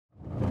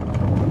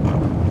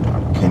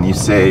Can you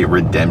say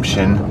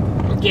redemption?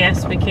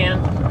 Yes, we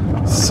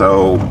can.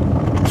 So,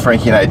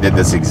 Frankie and I did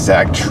this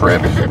exact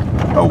trip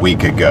a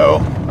week ago.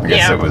 I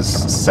guess it was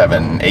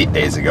 7-8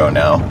 days ago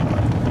now.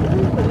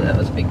 Ooh, that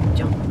was a big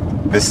jump.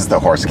 This is the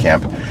horse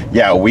camp.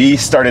 Yeah, we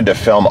started to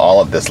film all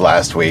of this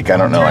last week. I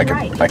don't know, I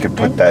could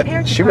put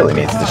that. She really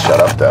needs to shut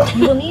up though.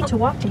 You will need to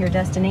walk to your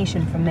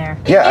destination from there.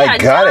 Yeah, I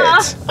got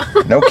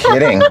it. No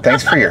kidding.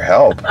 Thanks for your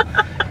help.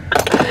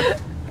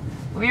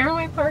 Where am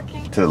I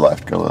parking? To the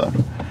left, go left.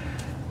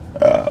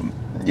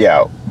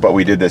 Yeah, but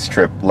we did this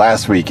trip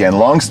last weekend.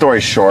 Long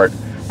story short,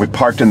 we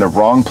parked in the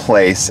wrong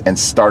place and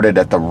started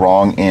at the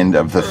wrong end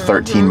of the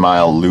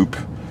 13-mile loop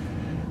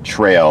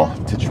trail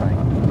to try.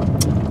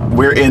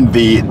 We're in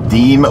the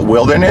Deem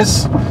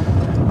Wilderness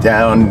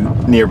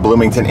down near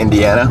Bloomington,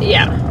 Indiana.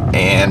 Yeah.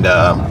 And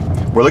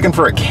we're looking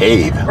for a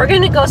cave. We're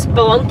gonna go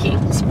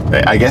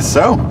spelunking. I guess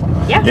so.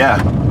 Yeah.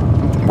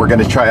 Yeah. We're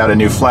gonna try out a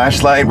new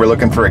flashlight. We're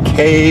looking for a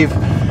cave,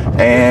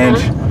 and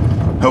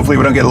hopefully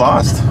we don't get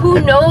lost. Who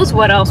knows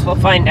what else we'll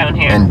find down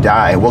here? And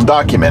die. We'll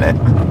document it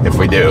if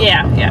we do.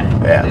 Yeah.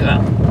 We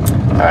will.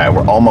 All right,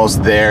 we're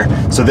almost there.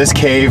 So this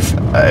cave,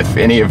 if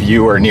any of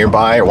you are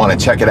nearby or want to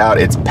check it out,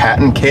 it's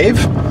Patton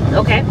Cave.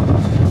 Okay.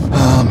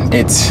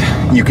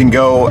 You can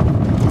go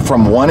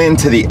from one end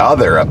to the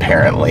other,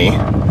 apparently.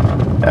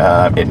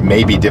 It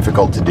may be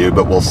difficult to do,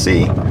 but we'll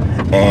see.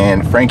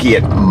 And Frankie,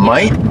 it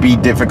might be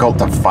difficult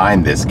to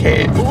find this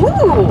cave.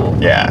 Ooh.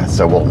 Yeah,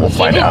 so we'll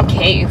find out.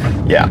 Cave.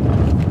 Yeah.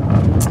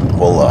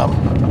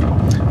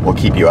 We'll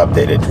keep you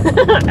updated.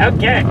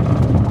 Okay.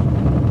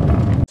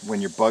 When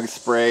your bug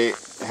spray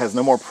has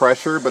no more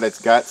pressure, but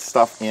it's got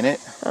stuff in it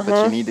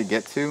that you need to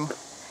get to.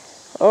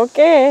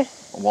 Okay.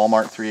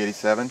 Walmart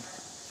 387.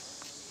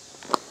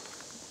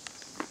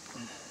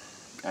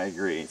 I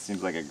agree. It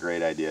seems like a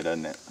great idea,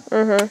 doesn't it?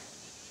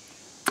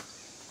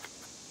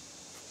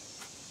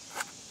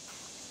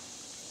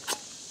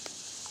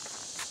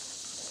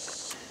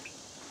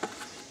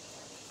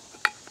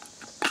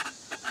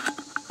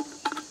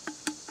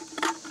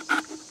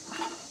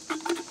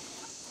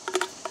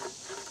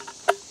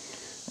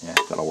 Yeah,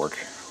 that'll work.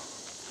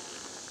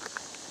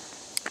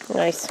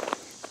 Nice.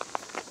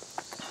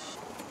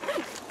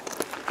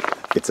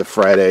 It's a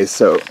Friday,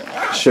 so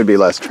should be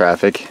less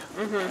traffic.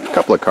 A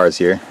couple of cars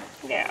here.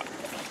 Yeah.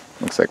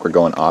 Looks like we're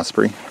going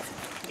Osprey.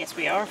 Yes,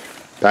 we are.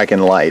 Back in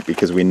light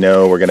because we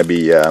know we're gonna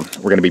be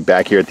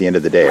back here at the end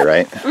of the day,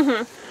 right?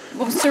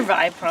 We'll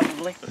survive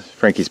probably.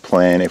 Frankie's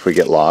plan, if we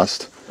get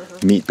lost,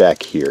 meet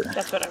back here.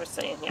 That's what I was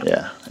saying.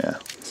 Yeah. Yeah.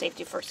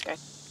 Safety first, guys.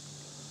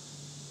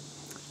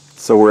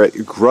 So we're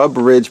at Grub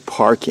Ridge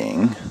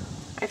Parking.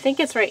 I think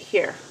it's right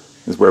here.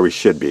 Is where we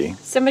should be.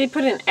 Somebody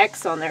put an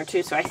X on there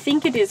too, so I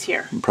think it is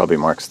here. Probably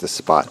marks the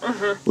spot.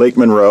 Lake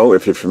Monroe,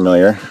 if you're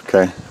familiar.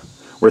 Okay.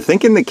 We're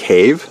thinking the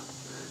cave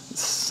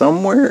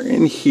somewhere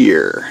in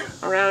here.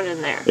 Around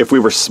in there. If we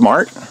were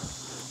smart,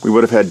 we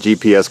would have had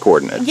GPS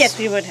coordinates. Yes,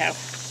 we would have.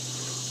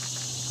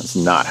 That's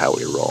not how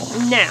we roll.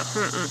 No,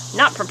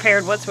 not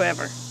prepared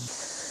whatsoever.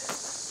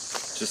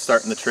 Just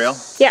starting the trail?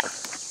 Yeah.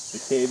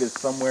 The cave is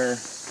somewhere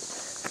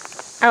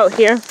out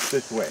here.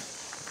 this way.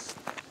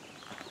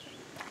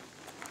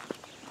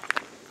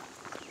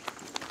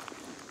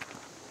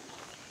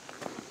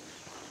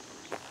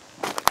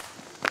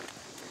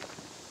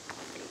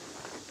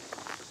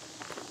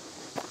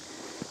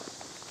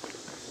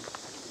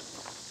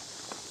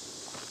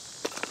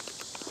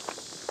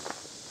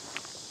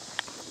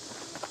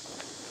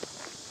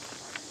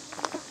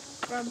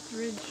 Grub's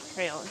Ridge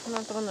Trail. Isn't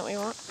that the one that we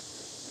want?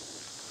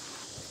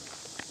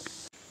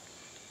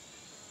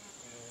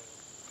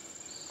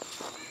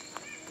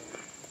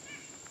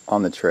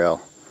 On the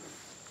trail.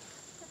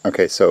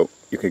 Okay, so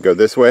you could go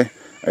this way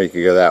or you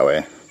could go that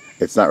way.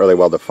 It's not really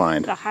well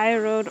defined. The high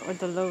road or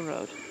the low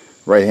road?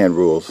 Right hand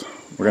rules.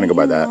 We're gonna go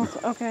by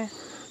that. Okay.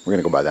 We're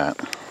gonna go by that.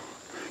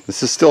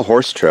 This is still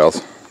horse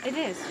trails. It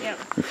is, yeah.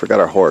 We forgot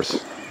our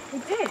horse. We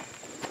did.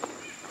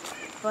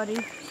 Buddy.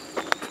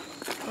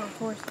 Or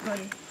horse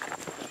buddy.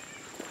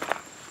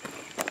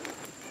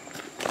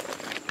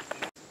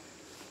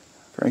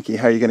 Frankie,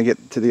 how are you gonna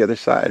get to the other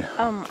side?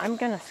 I'm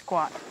gonna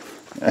squat.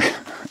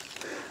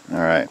 All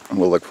right,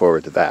 we'll look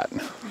forward to that.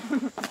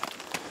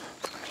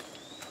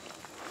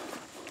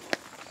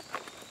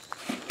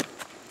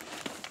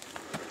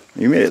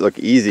 You made it look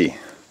easy.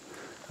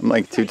 I'm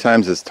like 2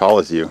 times as tall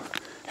as you.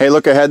 Hey,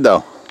 look ahead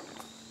though.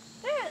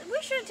 Yeah,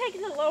 we should have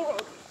taken the low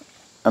road.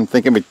 I'm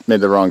thinking we made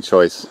the wrong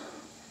choice.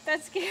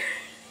 That's scary.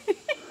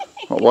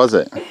 What was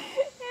it? Look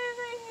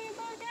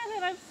at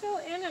it, I'm still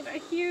in it. A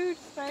huge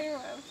spider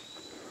web.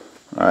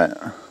 All right.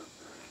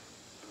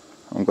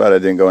 I'm glad I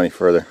didn't go any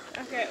further.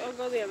 Okay, we'll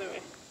go the other way.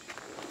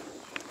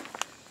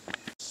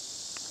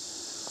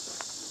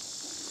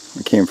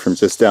 We came from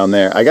just down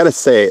there. I gotta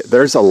say,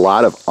 there's a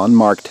lot of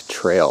unmarked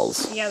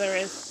trails. Yeah, there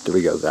is. Do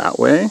we go that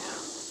way?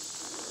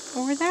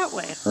 Over that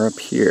way. Or up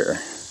here?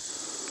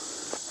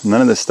 None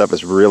of this stuff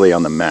is really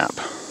on the map.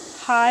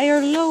 High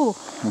or low?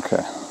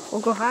 Okay. We'll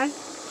go high?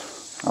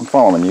 I'm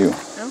following you.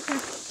 Okay.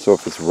 So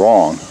if it's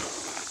wrong...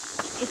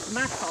 It's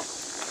my fault.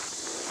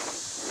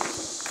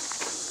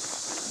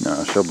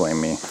 she'll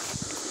blame me.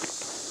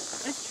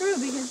 It's true,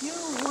 because you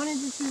wanted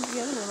to choose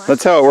the other one.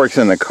 That's how it works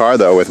in the car,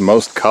 though, with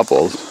most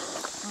couples.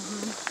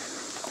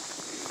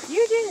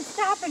 You didn't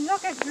stop and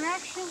look at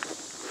directions.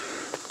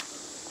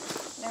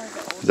 There we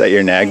go. Is that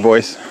your nag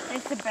voice?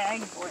 It's the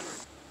bag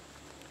voice.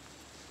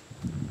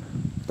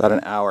 About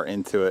an hour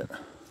into it.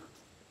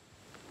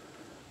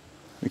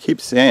 We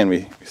keep saying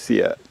we see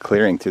a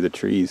clearing through the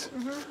trees.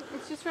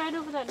 It's just right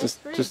over that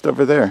tree. Just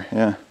over there,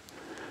 yeah.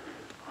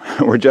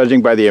 We're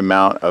judging by the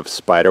amount of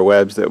spider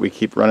webs that we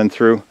keep running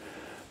through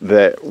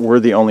that we're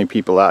the only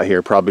people out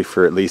here probably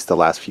for at least the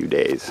last few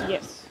days.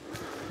 Yes.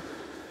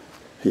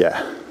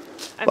 Yeah.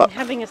 I'm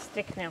having a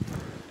stick now.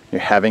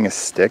 You're having a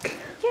stick?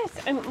 Yes,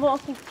 I'm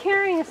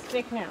carrying a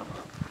stick now.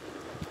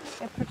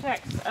 It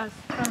protects us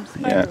from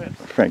spider webs.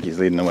 Frankie's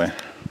leading the way.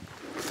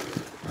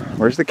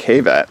 Where's the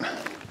cave at?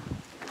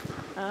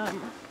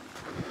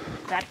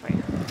 That way.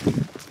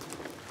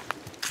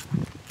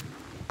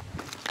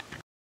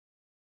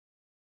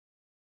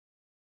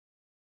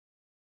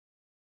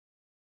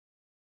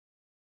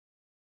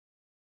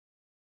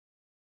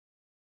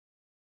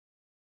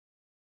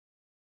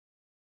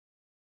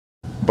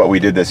 But we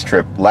did this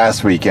trip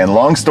last weekend.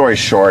 Long story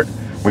short,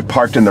 we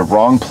parked in the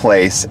wrong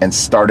place and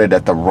started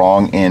at the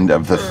wrong end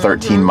of the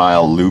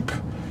 13-mile loop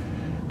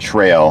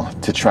trail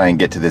to try and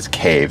get to this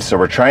cave. So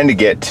we're trying to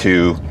get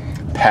to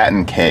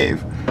Patton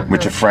Cave,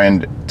 which a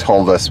friend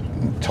told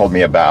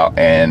me about,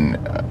 and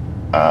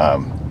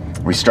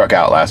we struck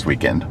out last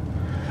weekend.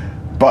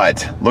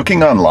 But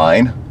looking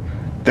online,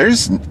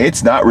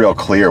 it's not real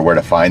clear where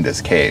to find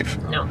this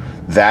cave. No.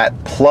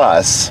 That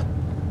plus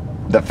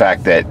the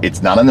fact that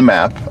it's not on the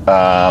map.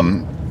 I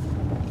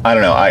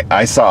don't know.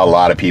 I saw a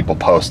lot of people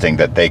posting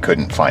that they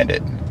couldn't find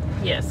it.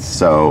 Yes.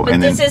 So, but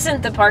this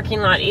isn't the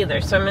parking lot either,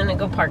 so I'm gonna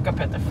go park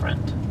up at the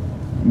front.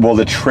 Well,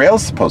 the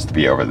trail's supposed to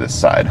be over this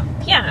side.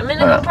 Yeah, I'm gonna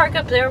go park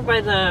up there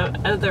by the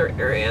other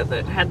area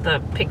that had the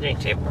picnic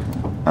table.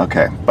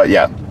 Okay, but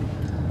yeah.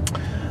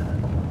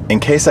 In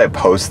case I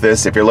post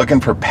this, if you're looking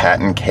for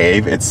Patton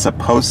Cave, it's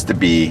supposed to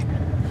be,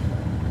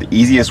 the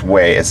easiest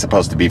way is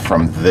supposed to be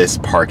from this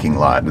parking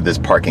lot, this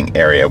parking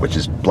area, which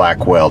is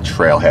Blackwell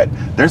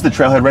Trailhead. There's the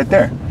trailhead right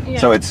there. Yeah.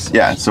 So it's,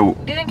 yeah, so.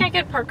 Do you think I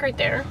could park right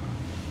there?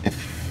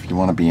 If you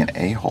want to be an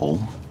a-hole.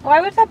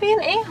 Why would that be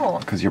an a-hole?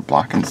 Because you're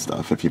blocking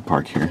stuff if you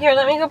park here. Here,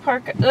 let me go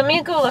park. Let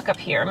me go look up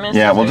here.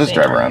 Yeah, we'll just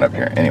drive around up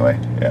here. Anyway,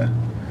 yeah.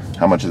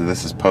 How much of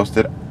this is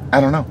posted? I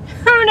don't know.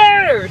 Who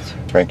knows?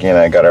 Frankie and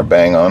I got our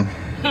bang on.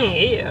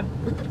 Yeah.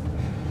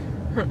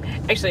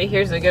 Actually,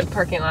 here's a good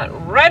parking lot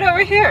right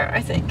over here,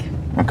 I think.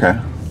 Okay.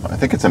 I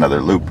think it's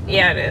another loop.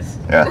 Yeah, it is.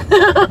 Yeah.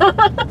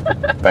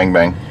 Bang,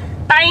 bang.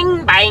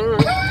 Bang, bang.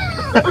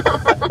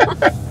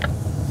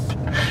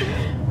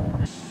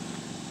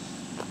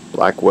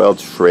 Blackwell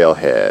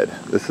Trailhead.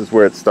 This is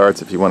where it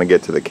starts if you want to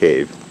get to the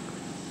cave.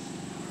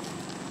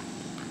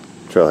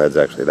 Trailhead's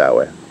actually that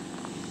way.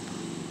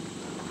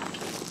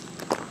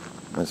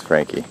 There's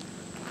Frankie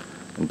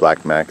and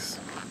Black Max.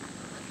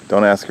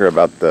 Don't ask her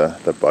about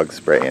the bug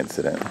spray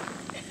incident.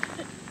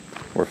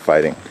 We're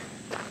fighting.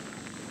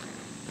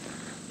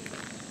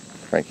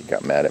 Frankie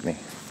got mad at me.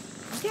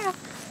 Yeah.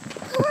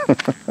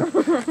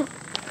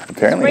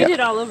 Apparently, sprayed it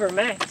all over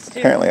Max,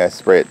 too. Apparently I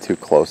spray it too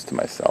close to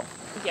myself.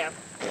 Yeah.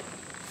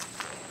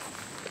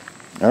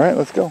 Alright,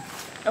 let's go.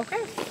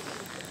 Okay.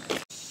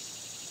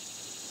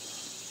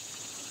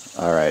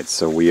 Alright,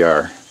 so we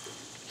are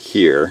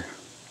here.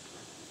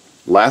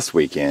 Last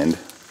weekend,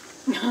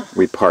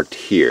 we parked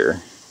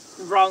here.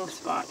 Wrong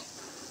spot.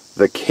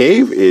 The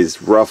cave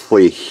is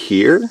roughly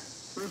here.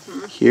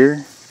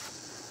 Here.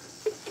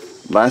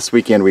 Last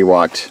weekend we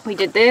walked We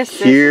did this.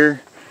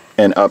 here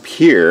and up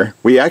here.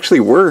 We actually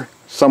were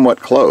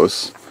somewhat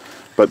close,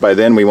 but by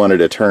then we wanted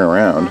to turn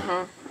around.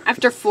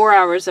 After 4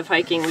 hours of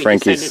hiking, we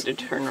decided to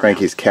turn around.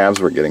 Frankie's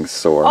calves were getting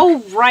sore. Oh,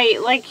 right.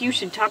 Like you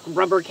should talk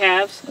rubber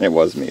calves. It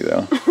was me,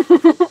 though.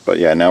 But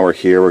yeah, now we're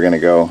here. We're going to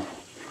go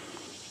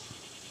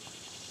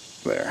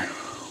there.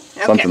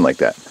 Okay. Something like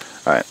that.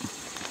 All right.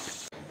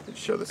 Did you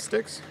show the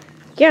sticks?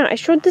 Yeah, I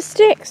showed the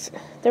sticks.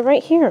 They're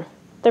right here.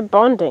 They're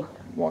bonding.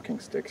 Walking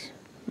sticks.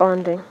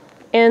 Bonding.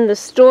 And the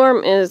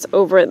storm is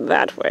over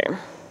that way.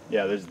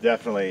 Yeah, there's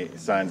definitely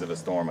signs of a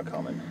storm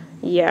a-coming.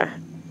 Yeah.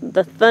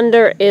 The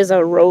thunder is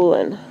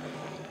a-rollin'.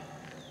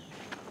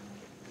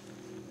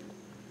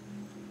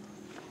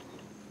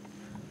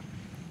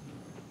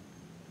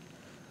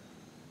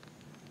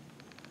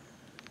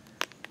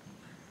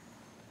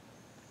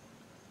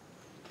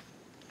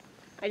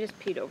 I just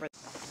peed over.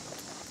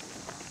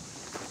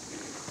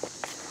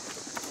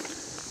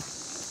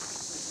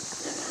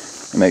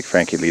 Make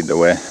Frankie lead the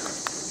way.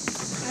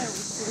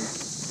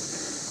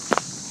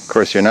 Of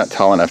course, you're not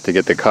tall enough to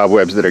get the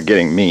cobwebs that are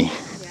getting me. Yeah,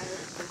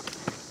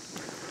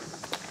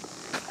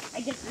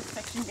 I get this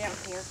section down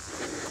here.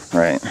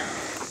 Right.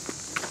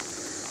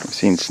 I've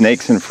seen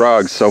snakes and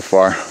frogs so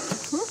far.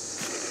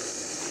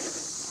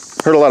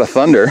 Heard a lot of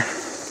thunder.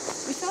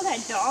 We saw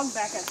that dog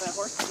back at the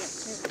horse again,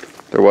 too.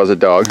 There was a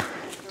dog.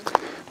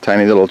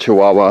 Tiny little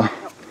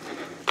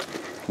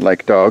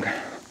Chihuahua-like dog.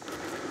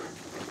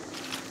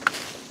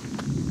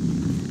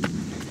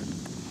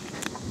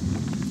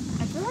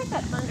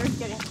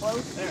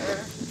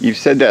 closer. You've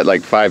said that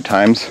like 5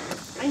 times.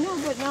 I know,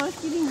 but now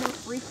it's getting more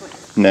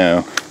frequent.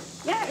 No,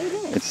 Yeah, it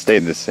is. it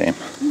stayed the same.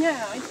 No,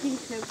 I think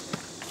so.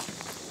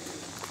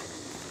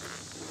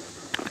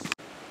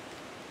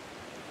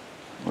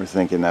 We're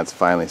thinking that's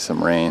finally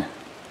some rain.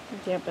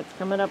 Yep, it's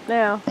coming up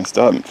now. I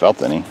still haven't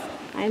felt any.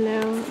 I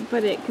know,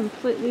 but it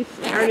completely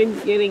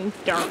started getting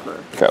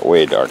darker. Got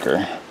way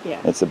darker. Yeah.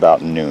 It's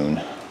about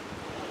noon.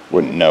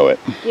 Wouldn't know it.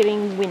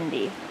 Getting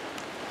windy.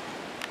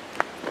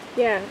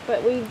 Yeah,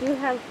 but we do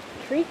have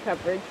tree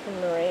coverage from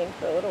the rain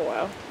for a little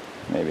while.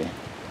 Maybe.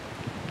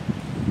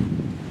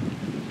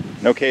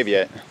 No cave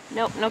yet.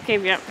 Nope, no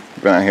cave yet.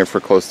 We've been out here for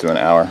close to an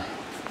hour.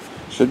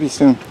 Should be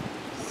soon.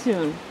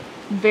 Soon.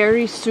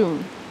 Very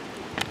soon.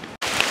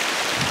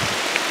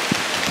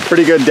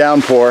 Pretty good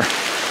downpour.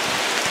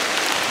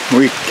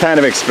 We kind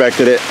of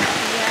expected it.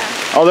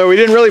 Yeah. Although we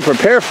didn't really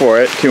prepare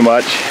for it too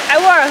much. I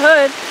wore a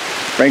hood.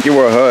 Frankie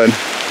wore a hood.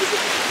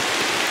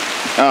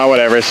 Oh,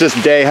 whatever. It's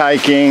just day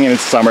hiking and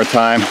it's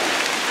summertime.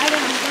 I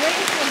don't know, the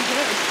rain's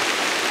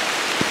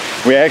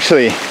so good. We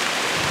actually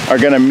are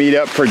going to meet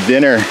up for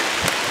dinner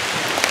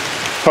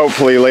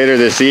hopefully later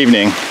this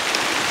evening.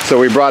 So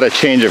we brought a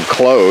change of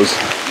clothes.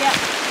 Yep.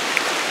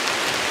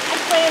 I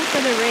planned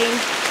for the rain.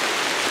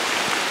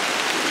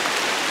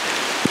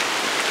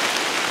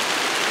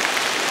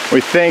 We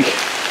think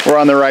we're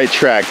on the right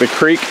track. The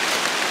creek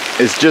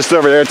is just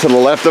over there to the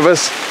left of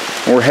us.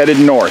 And we're headed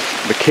north.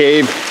 The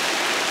cave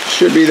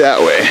should be that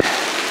way.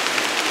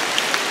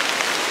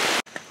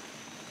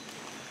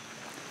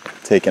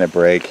 Taking a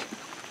break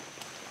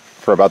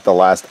for about the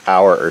last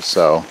hour or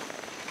so.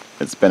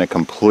 It's been a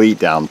complete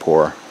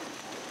downpour.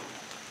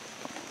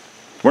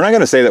 We're not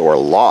going to say that we're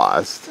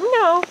lost,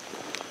 No.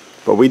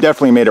 but we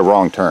definitely made a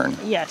wrong turn.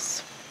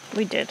 Yes,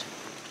 we did.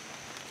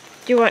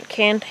 Do you want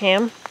canned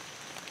ham?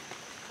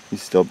 You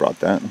still brought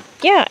that?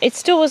 Yeah, it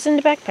still was in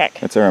the backpack.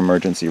 That's our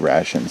emergency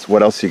rations.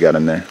 What else you got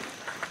in there?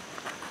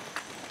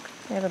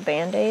 I have a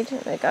Band-Aid.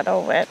 They got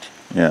all wet.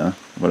 Yeah,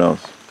 what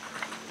else?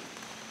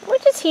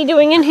 What is he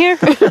doing in here?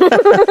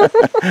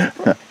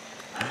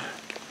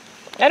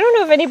 I don't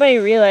know if anybody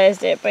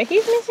realized it, but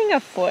he's missing a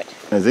foot.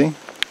 Is he?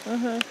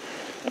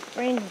 He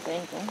sprained his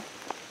ankle.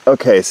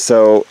 Okay,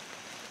 so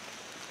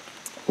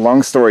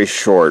long story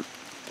short,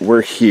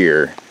 we're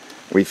here.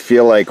 We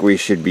feel like we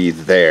should be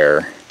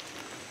there.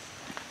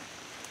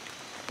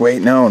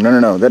 Wait, no.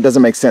 That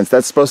doesn't make sense.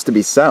 That's supposed to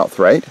be south,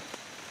 right?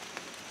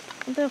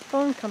 The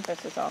phone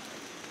compass is off.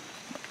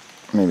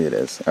 Maybe it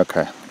is.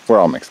 Okay, we're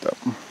all mixed up.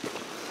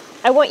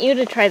 I want you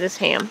to try this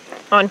ham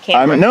on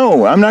camera.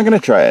 No, I'm not going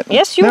to try it.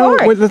 Yes, you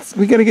are.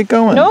 We got to get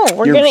going. No,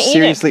 we're You're gonna eat it.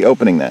 seriously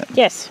opening that.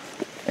 Yes.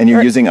 And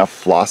you're using a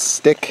floss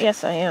stick?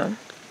 Yes, I am.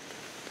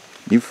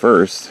 You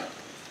first.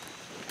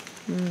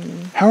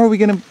 How are we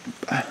going to...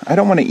 I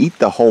don't want to eat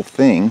the whole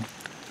thing.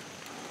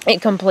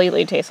 It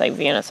completely tastes like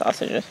Vienna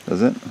sausages.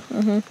 Does it?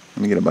 Mm-hmm. Let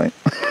me get a bite.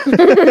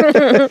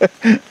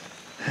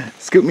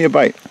 Scoop me a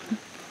bite.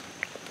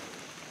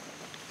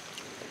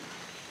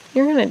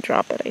 You're gonna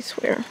drop it, I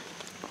swear.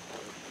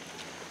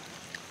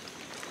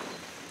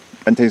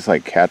 It tastes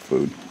like cat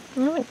food.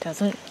 No, it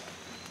doesn't.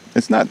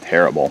 It's not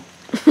terrible.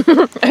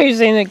 Are you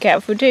saying that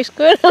cat food tastes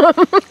good?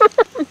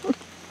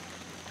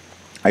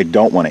 I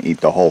don't want to eat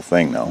the whole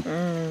thing, though.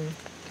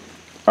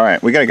 All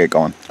right, we got to get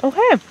going.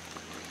 Okay.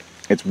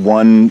 It's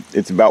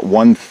about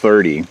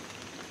 1:30.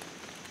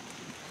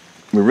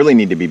 We really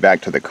need to be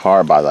back to the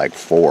car by like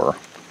 4. Do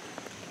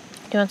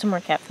you want some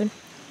more cat food?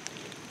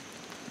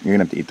 You're going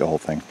to have to eat the whole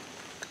thing.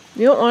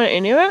 You don't want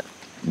any of it?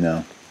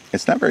 No.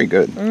 It's not very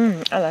good.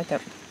 I like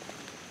it.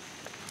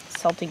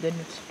 Salty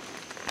goodness.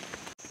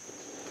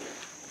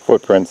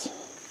 Footprints.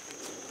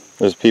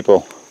 There's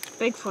people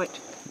Bigfoot.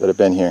 that have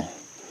been here.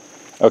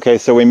 Okay,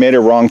 so we made a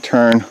wrong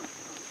turn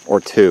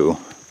or two.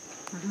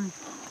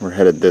 We're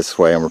headed this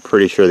way, and we're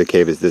pretty sure the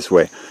cave is this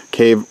way.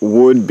 Cave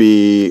would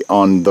be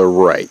on the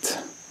right.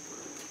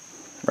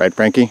 Right,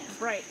 Frankie?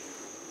 Right.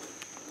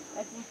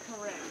 I think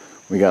correct.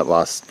 We got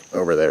lost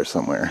over there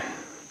somewhere.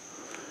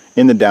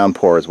 In the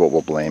downpour is what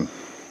we'll blame.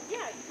 Yeah,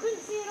 you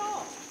couldn't see it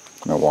all.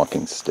 My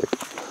walking stick.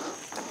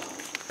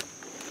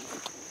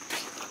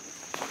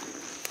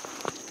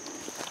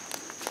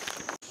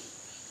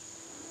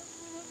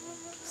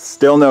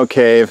 Still no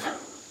cave,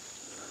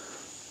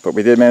 but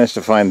we did manage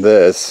to find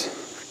this.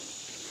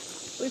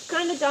 We've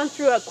kind of gone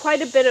through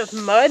quite a bit of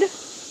mud.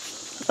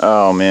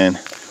 Oh man,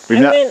 I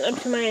went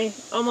up to my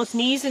almost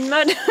knees in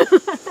mud.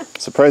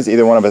 Surprised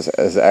either one of us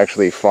has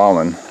actually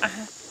fallen.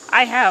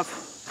 I have.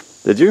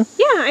 Did you?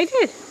 Yeah, I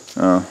did.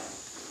 Oh,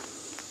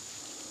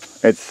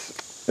 it's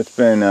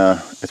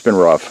been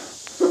rough.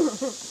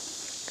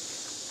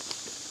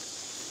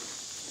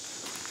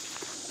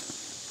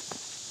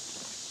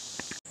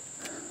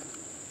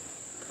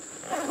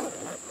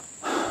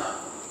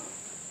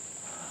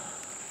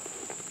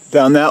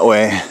 Down that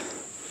way,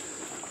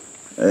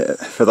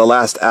 for the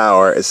last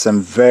hour, is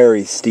some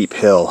very steep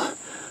hill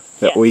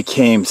that we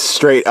came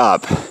straight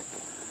up.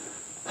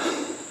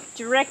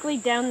 Directly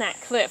down that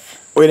cliff.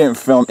 We didn't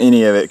film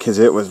any of it because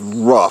it was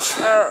rough.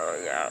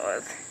 Oh, yeah, it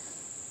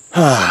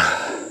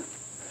was.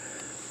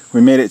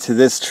 we made it to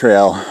this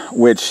trail,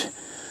 which,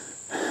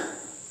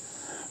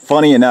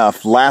 funny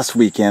enough, last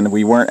weekend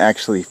we weren't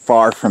actually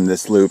far from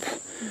this loop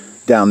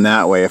down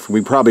that way. If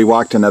we probably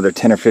walked another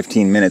 10 or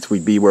 15 minutes,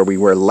 we'd be where we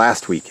were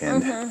last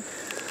weekend.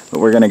 But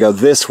we're gonna go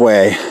this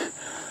way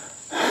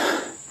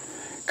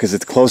because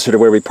it's closer to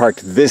where we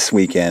parked this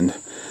weekend.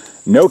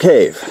 No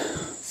cave.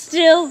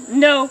 Still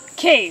no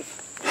cave.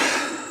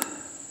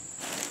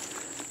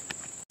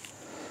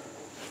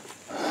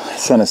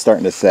 Sun is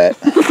starting to set.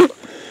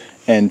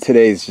 And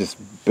today's just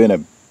been a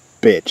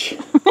bitch.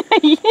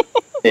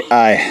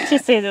 To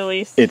say the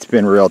least. It's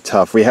been real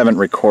tough. We haven't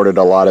recorded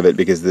a lot of it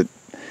because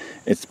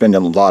it's been a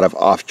lot of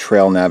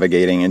off-trail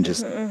navigating and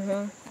just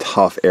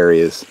tough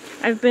areas.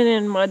 I've been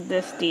in mud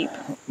this deep.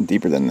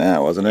 Deeper than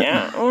that, wasn't it?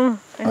 Yeah.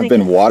 I've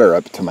been water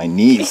up to my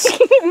knees.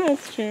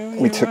 That's true.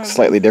 We took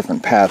slightly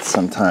different paths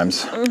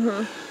sometimes.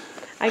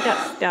 I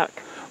got stuck.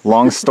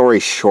 Long story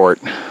short,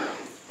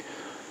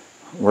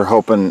 we're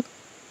hoping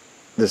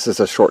this is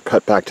a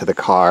shortcut back to the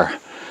car.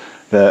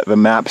 The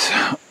maps,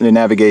 the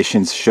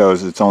navigation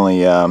shows it's only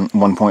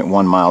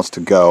 1.1 miles to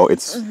go.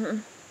 It's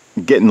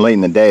getting late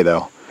in the day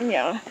though.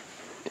 Yeah.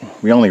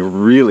 We only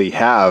really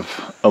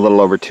have a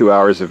little over 2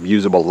 hours of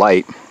usable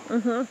light.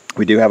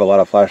 We do have a lot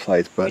of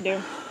flashlights, but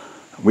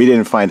we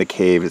didn't find the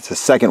cave. It's the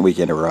second week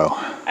in a row.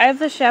 I have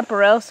the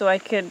chaparral so I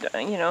could,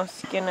 you know,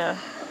 skin a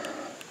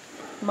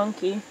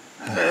monkey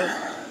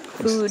for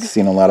food. I've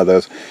seen a lot of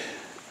those.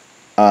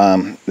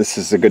 This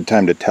is a good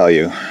time to tell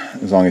you,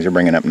 as long as you're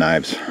bringing up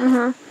knives.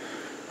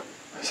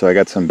 So I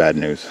got some bad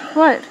news.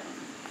 What?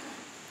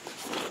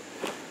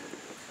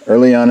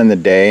 Early on in the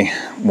day,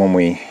 when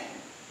we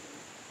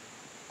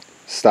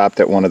stopped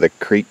at one of the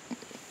creek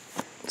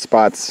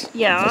spots,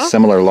 a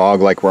similar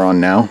log like we're on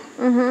now,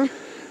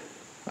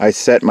 I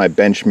set my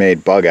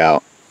Benchmade bug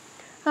out.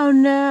 Oh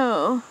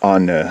no!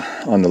 On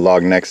the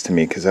log next to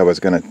me because I was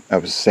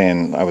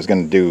saying I was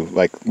gonna do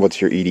like,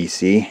 what's your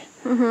EDCi?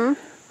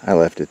 I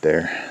left it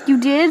there. You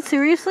did?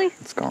 Seriously?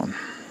 It's gone.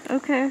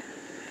 Okay.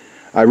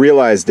 I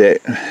realized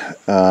it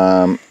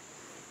when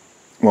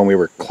we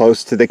were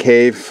close to the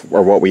cave,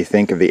 or what we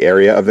think of the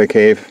area of the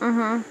cave.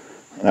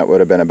 That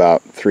would have been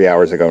about 3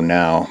 hours ago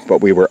now,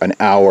 but we were an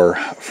hour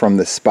from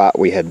the spot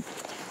we had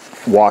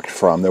walked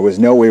from. There was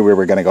no way we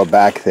were going to go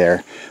back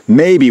there.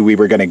 Maybe we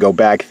were going to go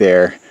back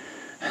there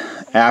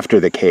after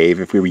the cave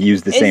if we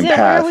used the same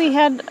path. Is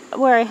it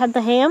where I had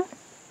the ham?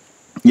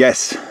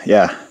 Yes,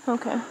 yeah.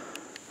 Okay.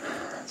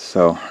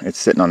 So it's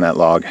sitting on that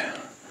log.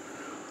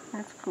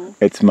 That's cool.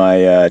 It's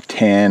my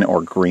tan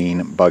or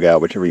green bug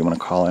out, whichever you want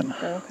to call it.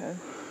 Okay.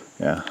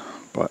 Yeah,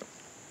 but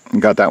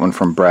got that one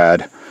from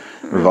Brad,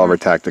 Revolver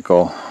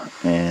Tactical,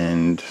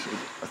 and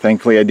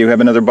thankfully I do have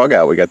another bug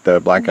out. We got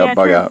the blackout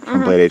bug out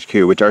from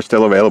BladeHQ, which are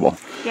still available.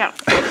 Yeah.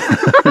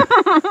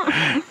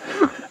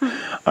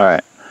 All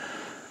right,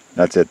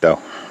 that's it though.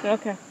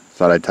 Okay.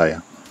 Thought I'd tell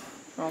you.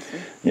 Awesome.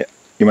 Yeah,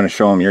 you want to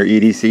show them your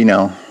EDC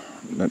now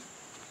that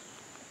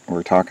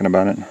we're talking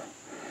about it?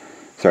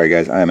 Sorry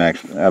guys, I am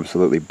actually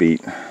absolutely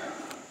beat.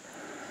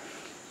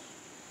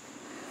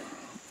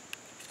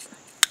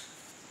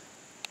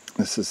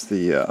 This is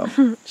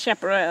the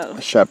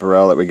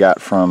chaparral that we got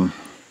from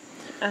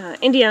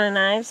Indiana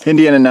Knives.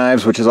 Indiana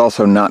Knives, which is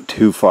also not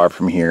too far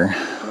from here.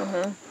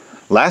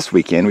 Last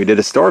weekend we did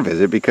a store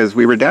visit because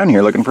we were down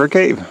here looking for a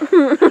cave.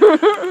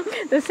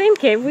 The same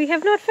cave we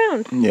have not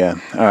found. Yeah,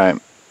 all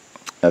right.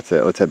 That's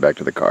it. Let's head back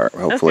to the car,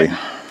 hopefully. Okay.